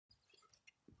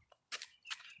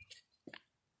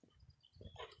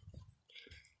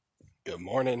Good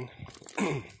morning.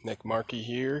 Nick Markey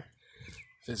here,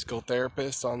 physical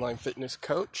therapist, online fitness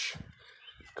coach.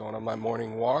 Going on my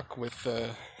morning walk with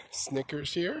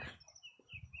Snickers here.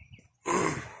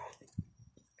 This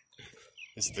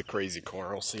is the crazy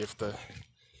corner. We'll see if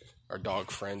our dog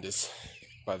friend is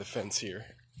by the fence here.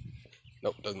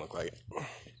 Nope, doesn't look like it.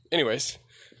 Anyways,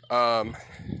 I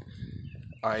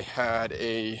had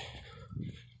a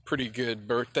pretty good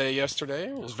birthday yesterday.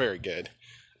 It was very good.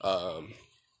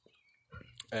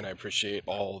 And I appreciate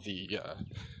all the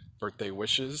birthday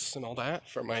wishes and all that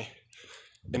from my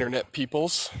internet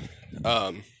peoples.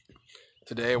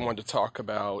 Today I wanted to talk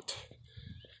about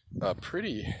a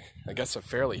fairly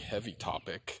heavy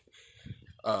topic.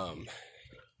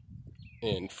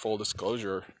 In full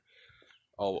disclosure,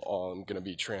 I'm going to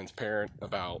be transparent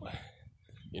about,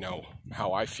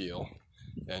 how I feel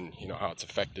and, how it's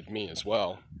affected me as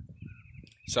well.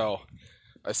 So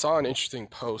I saw an interesting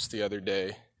post the other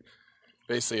day.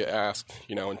 Basically it asked,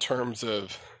 in terms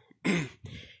of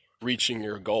reaching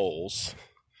your goals,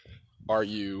 are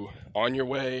you on your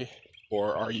way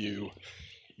or are you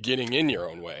getting in your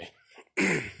own way?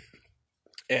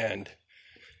 And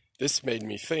this made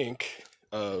me think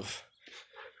of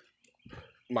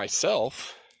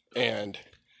myself and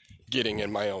getting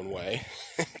in my own way,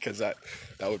 because that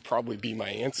would probably be my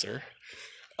answer.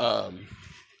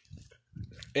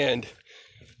 And,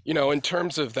 in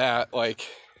terms of that,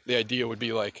 the idea would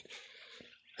be like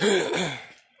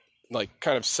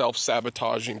kind of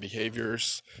self-sabotaging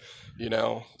behaviors,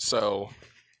 so,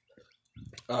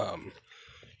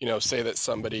 say that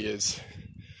somebody is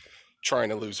trying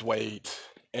to lose weight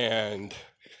and,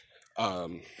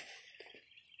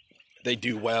 they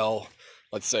do well.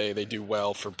 Let's say they do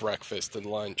well for breakfast and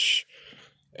lunch,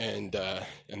 and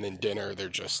then dinner,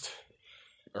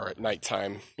 or at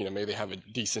nighttime, maybe they have a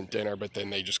decent dinner, but then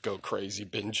they just go crazy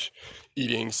binge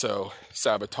eating, so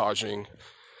sabotaging,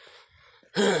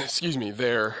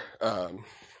 their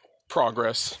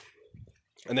progress.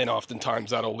 And then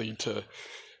oftentimes that'll lead to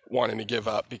wanting to give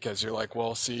up because you're like,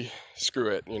 well, see, screw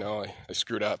it, I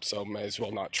screwed up, so may as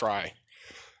well not try.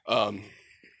 And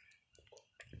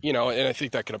I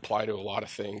think that could apply to a lot of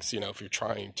things, if you're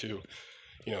trying to,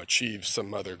 achieve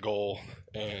some other goal,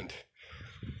 and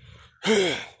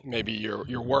maybe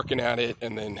you're working at it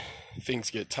and then things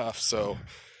get tough, so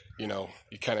you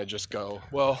kind of just go,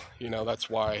 well, that's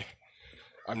why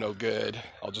I'm no good,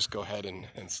 I'll just go ahead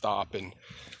and stop. And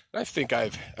I think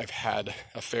I've had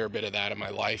a fair bit of that in my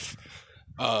life.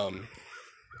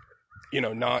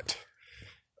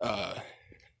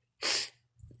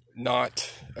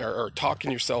 Not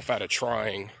talking yourself out of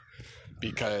trying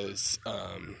because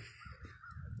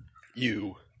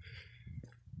you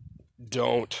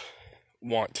don't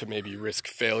want to maybe risk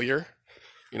failure,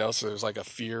 so there's like a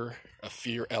fear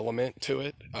element to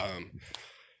it.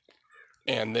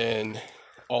 And then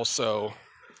also,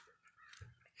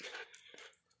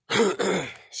 I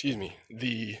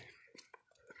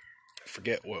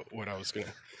forget what I was going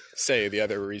to say the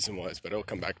other reason was, but it'll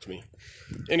come back to me.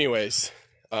 Anyways,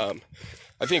 I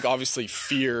think obviously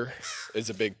fear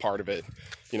is a big part of it,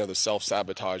 the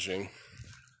self-sabotaging.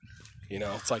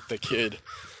 It's like the kid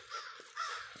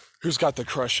who's got the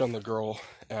crush on the girl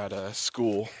at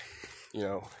school.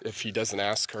 If he doesn't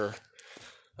ask her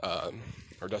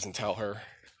or doesn't tell her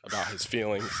about his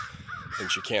feelings, then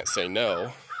she can't say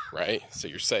no, right? So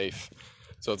you're safe.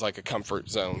 So it's like a comfort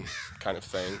zone kind of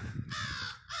thing.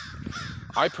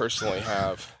 I personally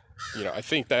have, I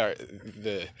think that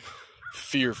the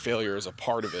fear of failure is a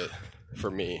part of it for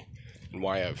me, and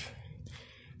why I've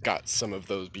got some of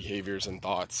those behaviors and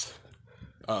thoughts.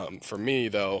 For me,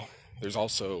 though, there's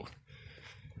also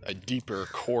a deeper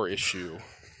core issue,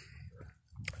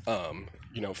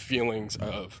 feelings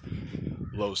of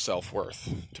low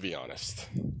self-worth, to be honest.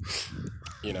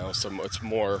 So it's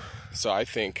more, so I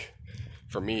think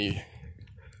for me,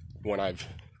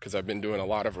 because I've been doing a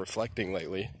lot of reflecting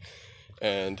lately,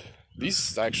 and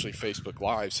these actually Facebook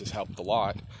Lives has helped a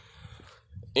lot,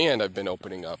 and I've been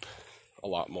opening up a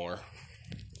lot more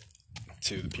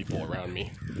to the people around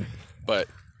me. But,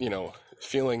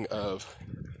 feeling of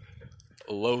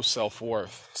low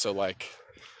self-worth, so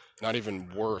not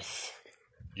even worth,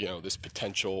 this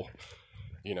potential,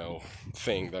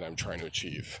 thing that I'm trying to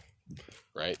achieve,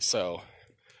 right? So,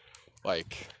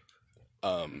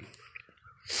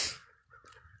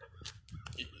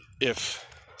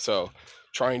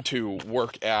 trying to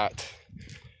work at,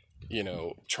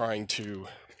 trying to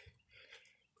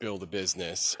build a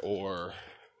business or,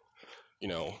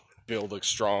 build a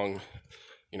strong,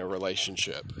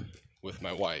 relationship with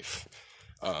my wife,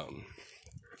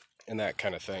 and that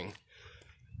kind of thing.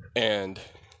 And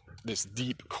this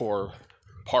deep core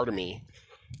part of me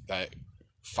that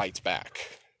fights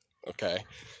back. Okay,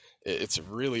 it's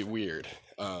really weird,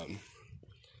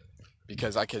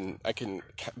 because I can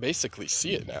basically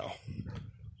see it now.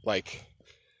 Like,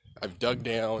 I've dug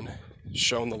down,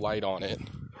 shown the light on it,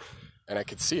 and I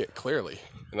could see it clearly.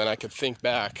 And then I could think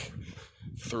back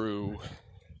through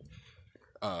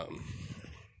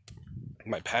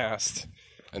my past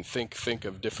and think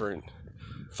of different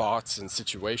thoughts and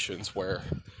situations where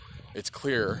it's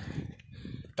clear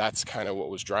that's kind of what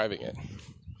was driving it.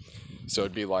 So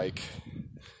it'd be like,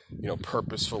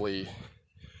 purposefully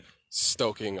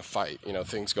stoking a fight,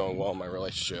 things going well in my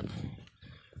relationship,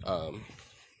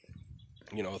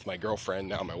 with my girlfriend,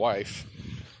 now my wife,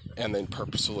 and then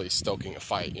purposefully stoking a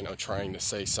fight, trying to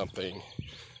say something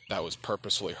that was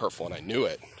purposefully hurtful, and I knew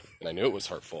it was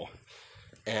hurtful,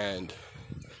 and,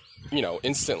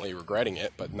 instantly regretting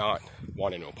it, but not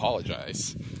wanting to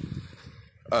apologize.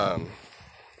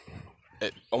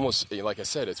 It almost, like I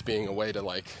said, it's being a way to,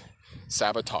 like,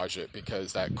 sabotage it,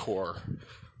 because that core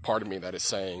part of me that is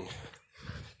saying,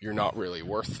 you're not really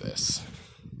worth this.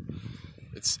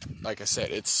 It's, like I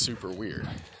said, it's super weird.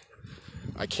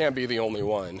 I can't be the only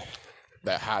one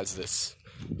that has this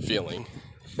feeling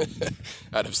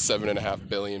out of 7.5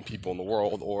 billion people in the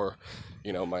world, or,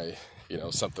 my,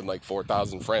 something like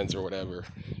 4,000 friends or whatever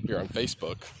here on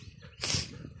Facebook.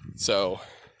 So,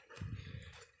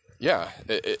 yeah,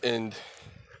 and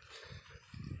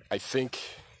I think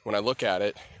when I look at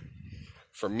it,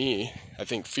 for me, I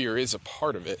think fear is a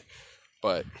part of it,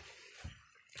 but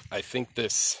I think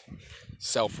this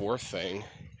self-worth thing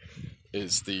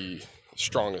is the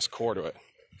strongest core to it.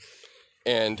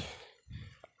 And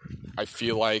I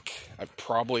feel like I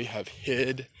probably have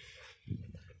hid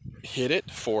it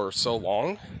for so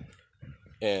long,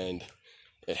 and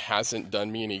it hasn't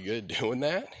done me any good doing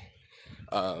that.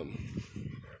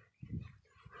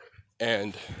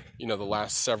 And, the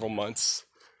last several months,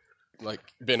 like,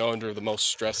 been under the most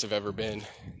stress I've ever been,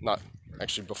 not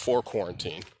actually before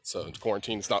quarantine, so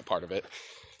quarantine's not part of it,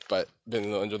 but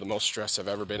been under the most stress I've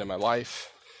ever been in my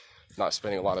life, not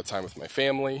spending a lot of time with my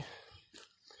family,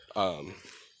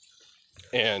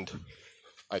 and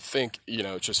I think,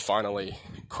 it just finally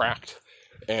cracked,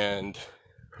 and,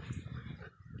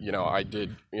 I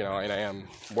did, and I am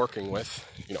working with,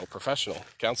 a professional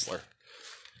counselor,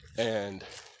 and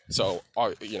so,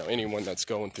 anyone that's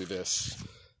going through this,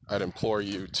 I'd implore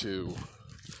you to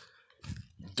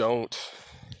don't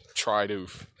try to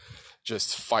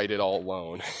just fight it all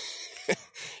alone.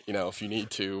 If you need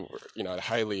to, I'd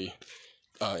highly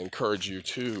encourage you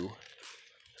to,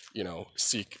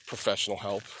 seek professional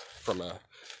help from a,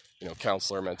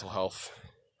 counselor, mental health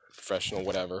professional,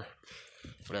 whatever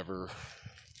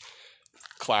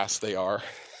class they are,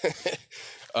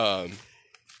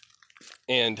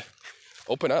 and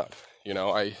open up.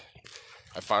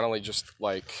 I finally just,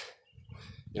 like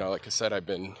I said, I've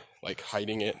been, like,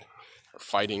 hiding it or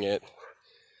fighting it,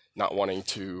 not wanting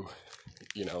to,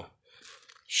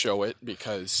 show it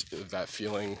because of that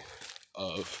feeling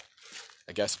of,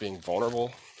 I guess, being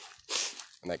vulnerable.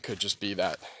 And that could just be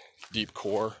that deep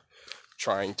core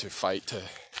trying to fight to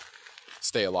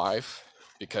stay alive,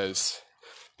 because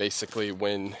basically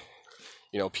when,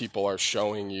 people are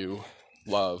showing you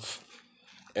love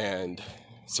and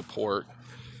support,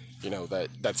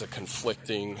 that's a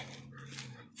conflicting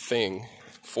thing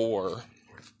for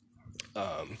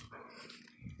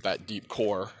that deep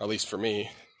core, at least for me,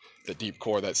 the deep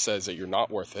core that says that you're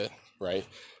not worth it, right?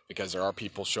 Because there are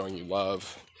people showing you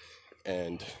love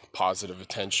and positive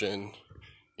attention,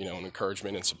 and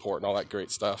encouragement and support and all that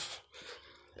great stuff.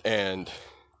 And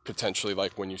potentially,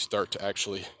 like, when you start to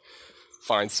actually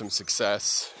find some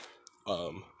success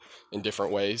in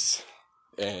different ways,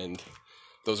 and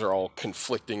those are all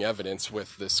conflicting evidence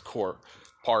with this core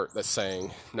part that's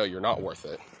saying, no, you're not worth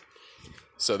it.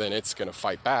 So then it's going to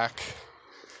fight back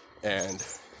and,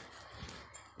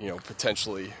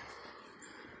 potentially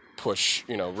push,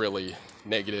 really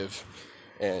negative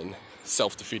and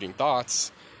self-defeating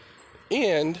thoughts,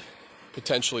 and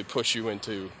potentially push you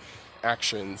into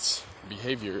actions,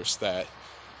 behaviors that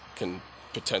can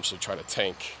potentially try to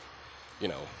tank,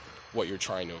 what you're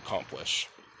trying to accomplish.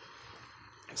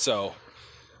 So,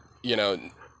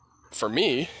 for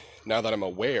me, now that I'm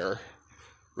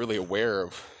really aware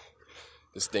of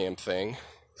this damn thing,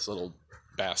 this little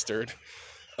bastard,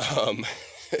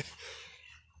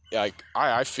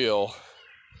 I feel,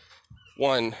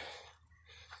 one,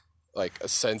 like a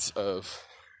sense of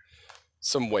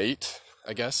some weight,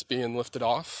 I guess, being lifted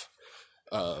off.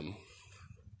 I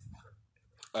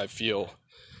feel,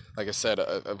 like I said,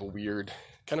 of a weird,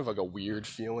 kind of like a weird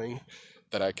feeling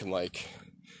that I can, like,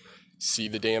 see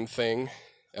the damn thing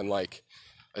and, like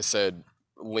I said,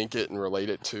 link it and relate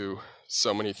it to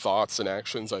so many thoughts and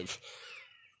actions I've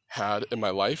had in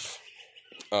my life.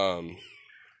 And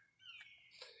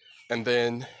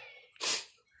then,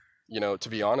 to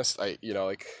be honest, I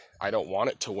don't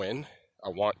want it to win. I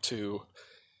want to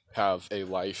have a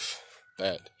life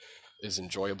that is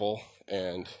enjoyable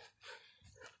and,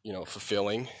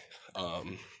 fulfilling.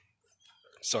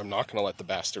 So I'm not going to let the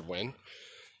bastard win,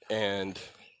 and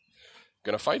I'm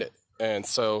going to fight it. And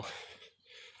so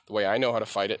the way I know how to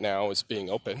fight it now is being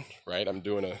open, right? I'm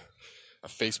doing a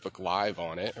Facebook Live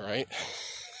on it, right?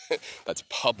 That's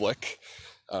public.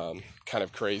 Kind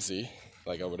of crazy.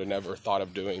 Like, I would have never thought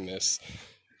of doing this,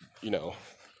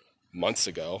 months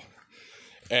ago.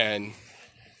 And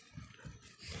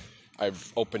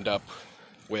I've opened up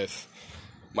with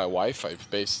my wife.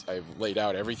 I've laid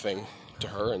out everything to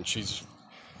her, and she's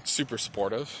super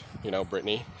supportive.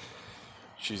 Brittany,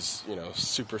 she's,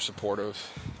 super supportive,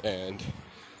 and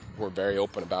we're very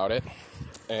open about it.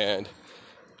 And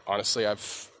honestly,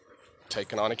 I've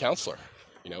taken on a counselor,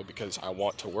 because I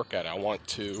want to work at it. I want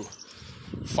to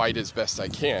fight as best I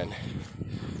can.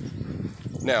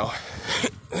 Now,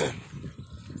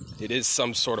 it is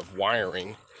some sort of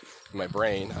wiring in my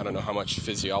brain. I don't know how much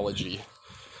physiology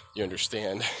you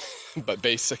understand, but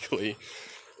basically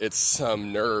it's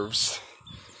some nerves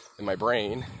in my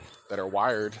brain that are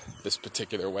wired this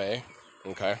particular way.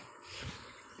 Okay.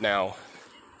 Now,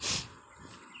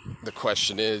 the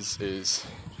question is,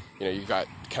 you've got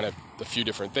kind of a few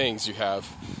different things. You have,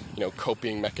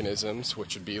 coping mechanisms,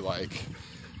 which would be like,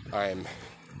 I'm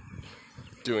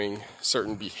doing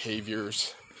certain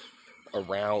behaviors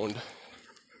around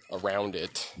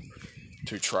it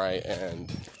to try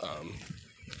and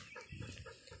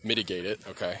mitigate it.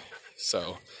 Okay.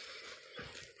 So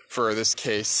for this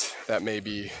case, that may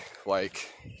be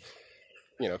like,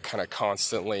 kind of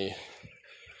constantly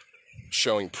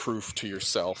showing proof to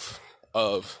yourself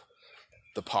of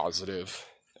the positive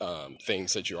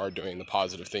things that you are doing, the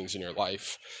positive things in your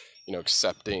life,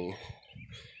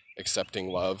 accepting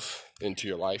love into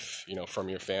your life, from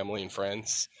your family and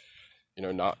friends,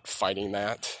 not fighting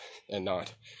that and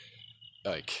not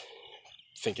like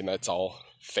thinking that's all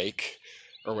fake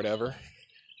or whatever.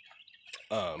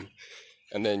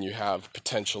 And then you have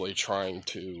potentially trying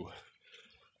to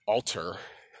alter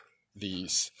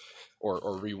these or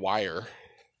rewire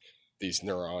these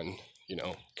neuron,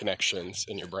 connections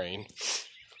in your brain.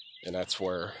 And that's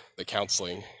where the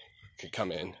counseling could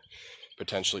come in,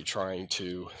 potentially trying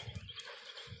to,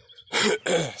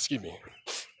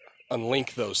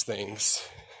 unlink those things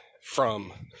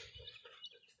from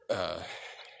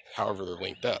however they're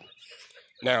linked up.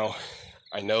 Now,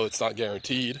 I know it's not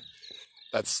guaranteed.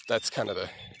 That's kind of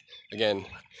again,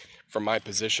 from my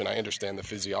position, I understand the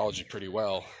physiology pretty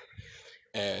well,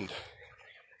 and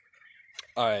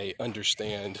I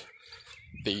understand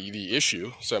the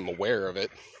issue, so I'm aware of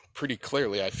it pretty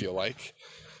clearly, I feel like,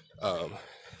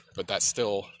 but that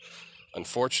still,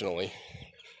 unfortunately,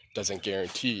 doesn't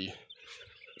guarantee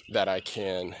that I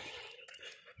can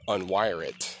unwire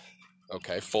it,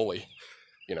 okay, fully.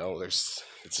 It's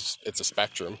a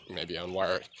spectrum. Maybe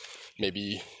unwire it,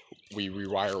 maybe we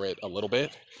rewire it a little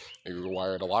bit, maybe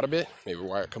rewire it a lot of it, maybe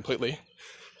rewire it completely.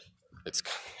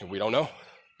 We don't know,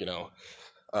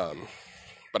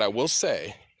 but I will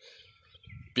say,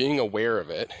 being aware of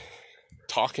it,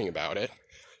 talking about it,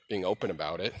 being open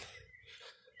about it,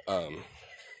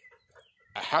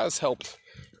 has helped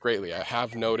greatly. I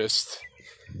have noticed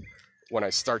when I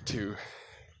start to,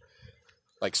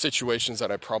 like, situations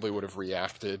that I probably would have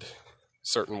reacted a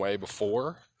certain way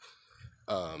before,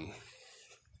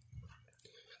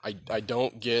 I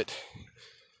don't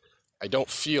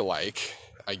feel like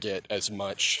I get as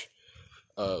much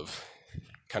of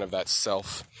kind of that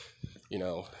self,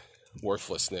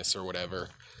 worthlessness or whatever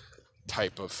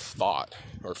type of thought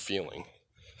or feeling.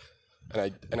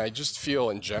 And I just feel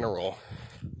in general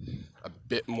a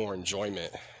bit more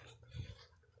enjoyment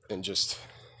in just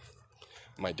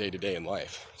my day-to-day in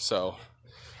life. So,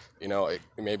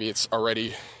 maybe it's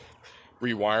already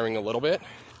rewiring a little bit.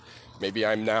 Maybe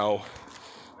I'm now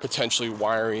potentially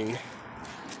wiring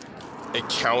a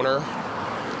counter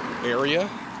area.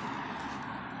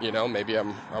 Maybe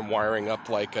I'm wiring up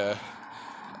like a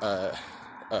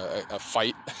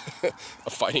fight, a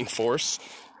fighting force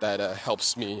that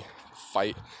helps me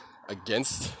fight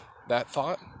against that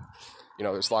thought.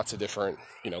 There's lots of different,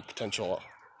 potential,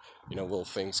 little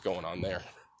things going on there.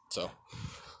 So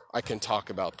I can talk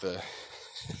about the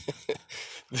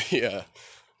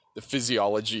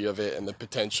physiology of it and the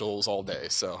potentials all day.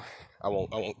 So I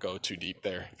won't go too deep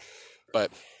there.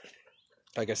 But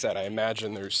like I said, I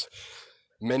imagine there's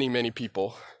many, many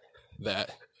people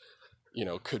that,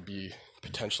 could be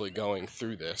potentially going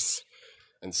through this.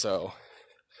 And so,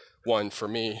 one, for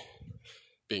me,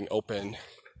 being open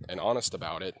and honest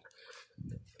about it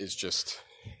is just,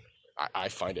 I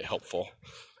find it helpful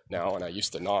now, and I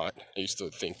used to not. I used to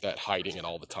think that hiding it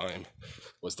all the time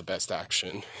was the best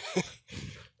action.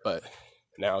 But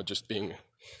now just being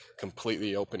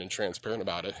completely open and transparent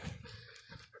about it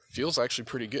feels actually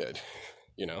pretty good,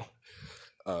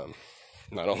 not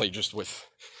only just with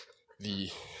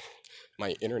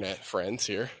my internet friends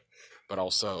here, but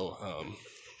also,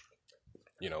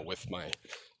 with my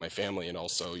family, and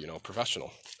also,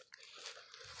 professional.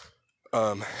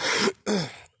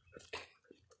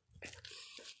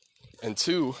 And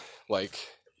two, like,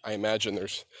 I imagine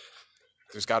there's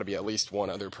got to be at least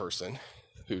one other person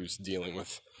who's dealing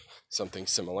with something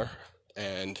similar.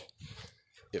 And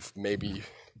if maybe,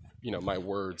 my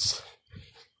words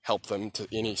help them to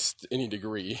any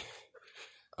degree,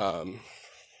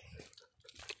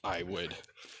 I would,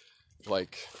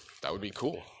 that would be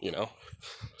cool,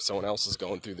 Someone else is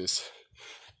going through this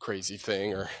crazy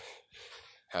thing, or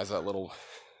has that little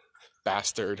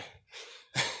bastard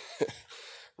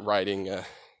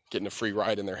getting a free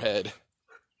ride in their head,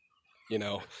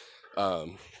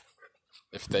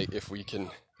 if we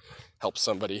can help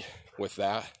somebody with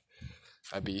that,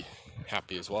 I'd be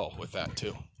happy as well with that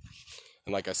too.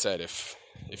 And like I said, if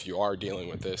you are dealing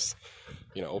with this,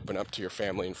 open up to your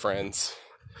family and friends,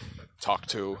 talk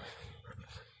to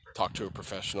a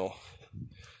professional.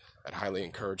 I'd highly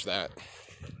encourage that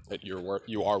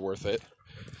you are worth it.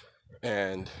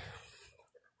 And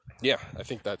yeah, I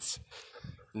think that's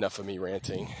enough of me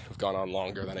ranting. I've gone on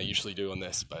longer than I usually do on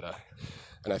this, but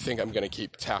and I think I'm going to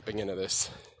keep tapping into this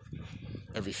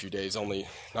every few days,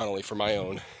 not only for my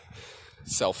own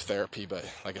self-therapy, but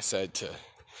like I said, to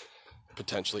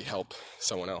potentially help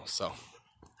someone else. So,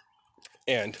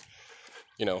 and,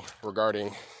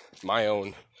 regarding my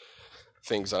own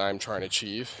things that I'm trying to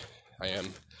achieve, I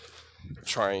am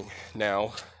trying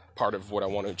now, part of what I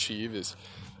want to achieve is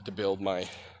to build my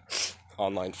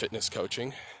online fitness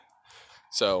coaching.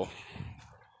 So,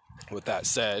 with that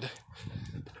said,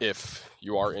 if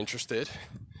you are interested,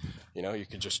 you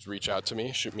could just reach out to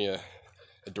me, shoot me a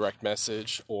direct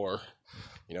message, or,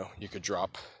 you could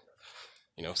drop,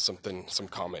 some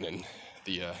comment in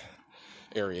the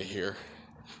area here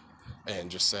and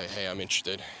just say, hey, I'm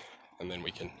interested, and then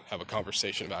we can have a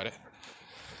conversation about it.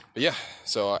 But yeah,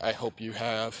 so I hope you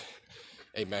have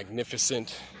a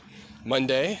magnificent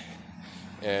Monday,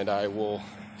 and I will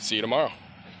see you tomorrow.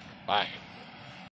 Bye.